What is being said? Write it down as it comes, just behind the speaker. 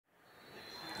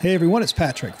Hey everyone, it's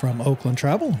Patrick from Oakland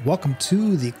Travel. Welcome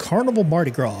to the Carnival Mardi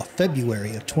Gras,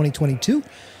 February of 2022.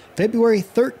 February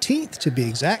 13th to be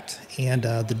exact, and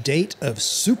the date of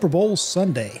Super Bowl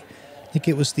Sunday. I think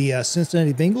it was the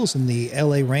Cincinnati Bengals and the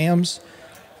LA Rams,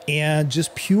 and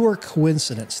just pure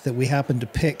coincidence that we happened to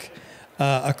pick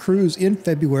a cruise in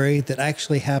February that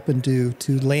actually happened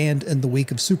to land in the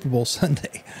week of Super Bowl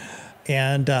Sunday.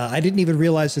 And I didn't even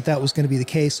realize that was going to be the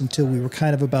case until we were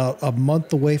kind of about a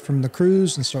month away from the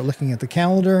cruise and start looking at the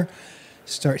calendar,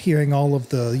 start hearing all of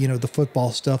the, the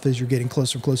football stuff as you're getting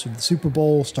closer and closer to the Super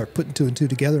Bowl, start putting two and two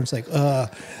together. And it's like,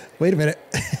 wait a minute,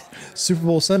 Super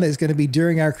Bowl Sunday is going to be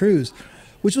during our cruise,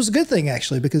 which was a good thing,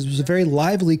 actually, because it was a very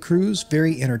lively cruise,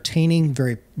 very entertaining,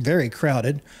 very, very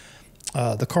crowded.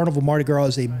 The Carnival Mardi Gras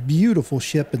is a beautiful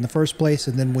ship in the first place,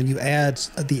 and then when you add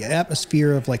the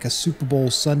atmosphere of like a Super Bowl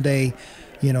Sunday,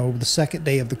 the second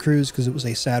day of the cruise, because it was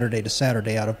a Saturday to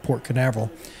Saturday out of Port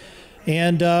Canaveral.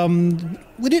 And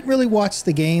we didn't really watch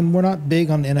the game. We're not big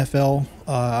on the NFL.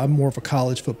 I'm more of a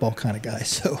college football kind of guy.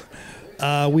 So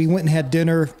we went and had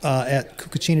dinner at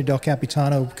Cucina del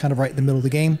Capitano, kind of right in the middle of the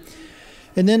game.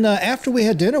 And then after we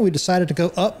had dinner, we decided to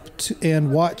go up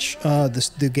and watch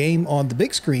the game on the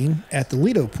big screen at the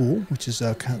Lido pool, which is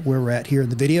kind of where we're at here in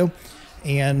the video.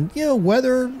 And,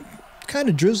 weather kind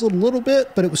of drizzled a little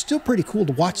bit, but it was still pretty cool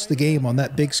to watch the game on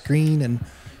that big screen. And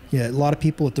a lot of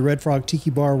people at the Red Frog Tiki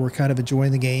Bar were kind of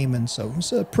enjoying the game. And so it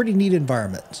was a pretty neat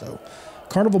environment. So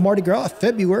Carnival Mardi Gras,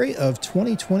 February of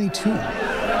 2022.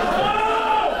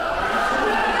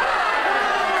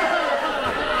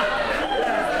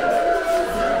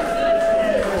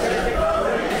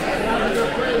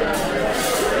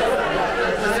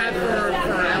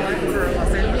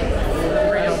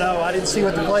 See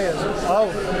what the play is. Oh,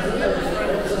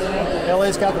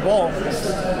 LA's got the ball. I'm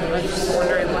just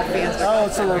wondering what fans are. Oh,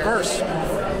 it's a reverse.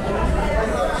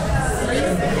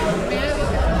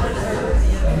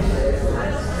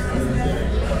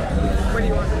 What do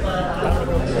you want?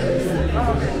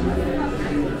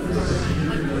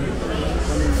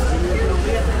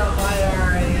 We have to go buy our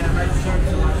registration.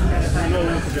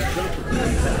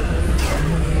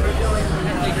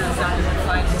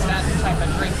 It's that type of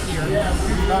drink here.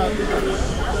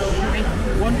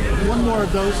 One more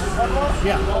of those.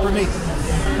 Yeah, for me.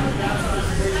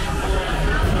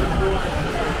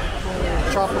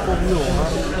 Tropical mule, huh?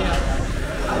 Yeah.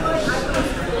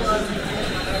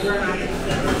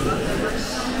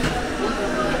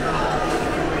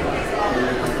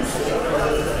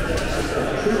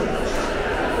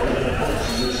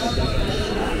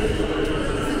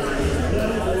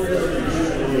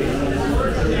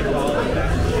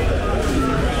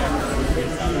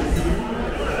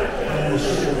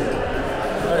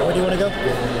 Where do you want to go? I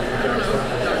don't know.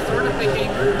 I was sort of thinking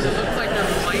it looks like there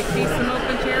might be some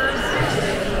open chairs.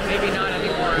 Maybe not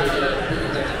anymore.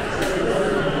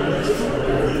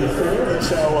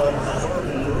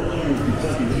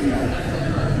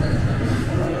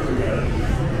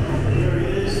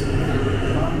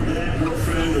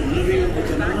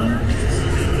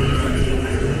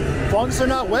 As long as they're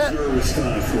not wet.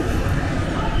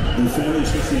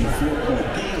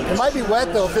 It might be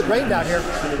wet though if it rained out here.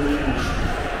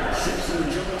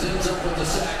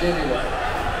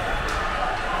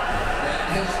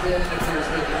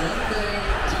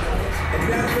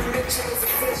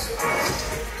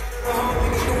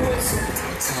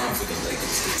 Time for the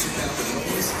Lakers to 2 out the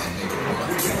noise and make a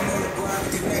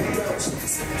run.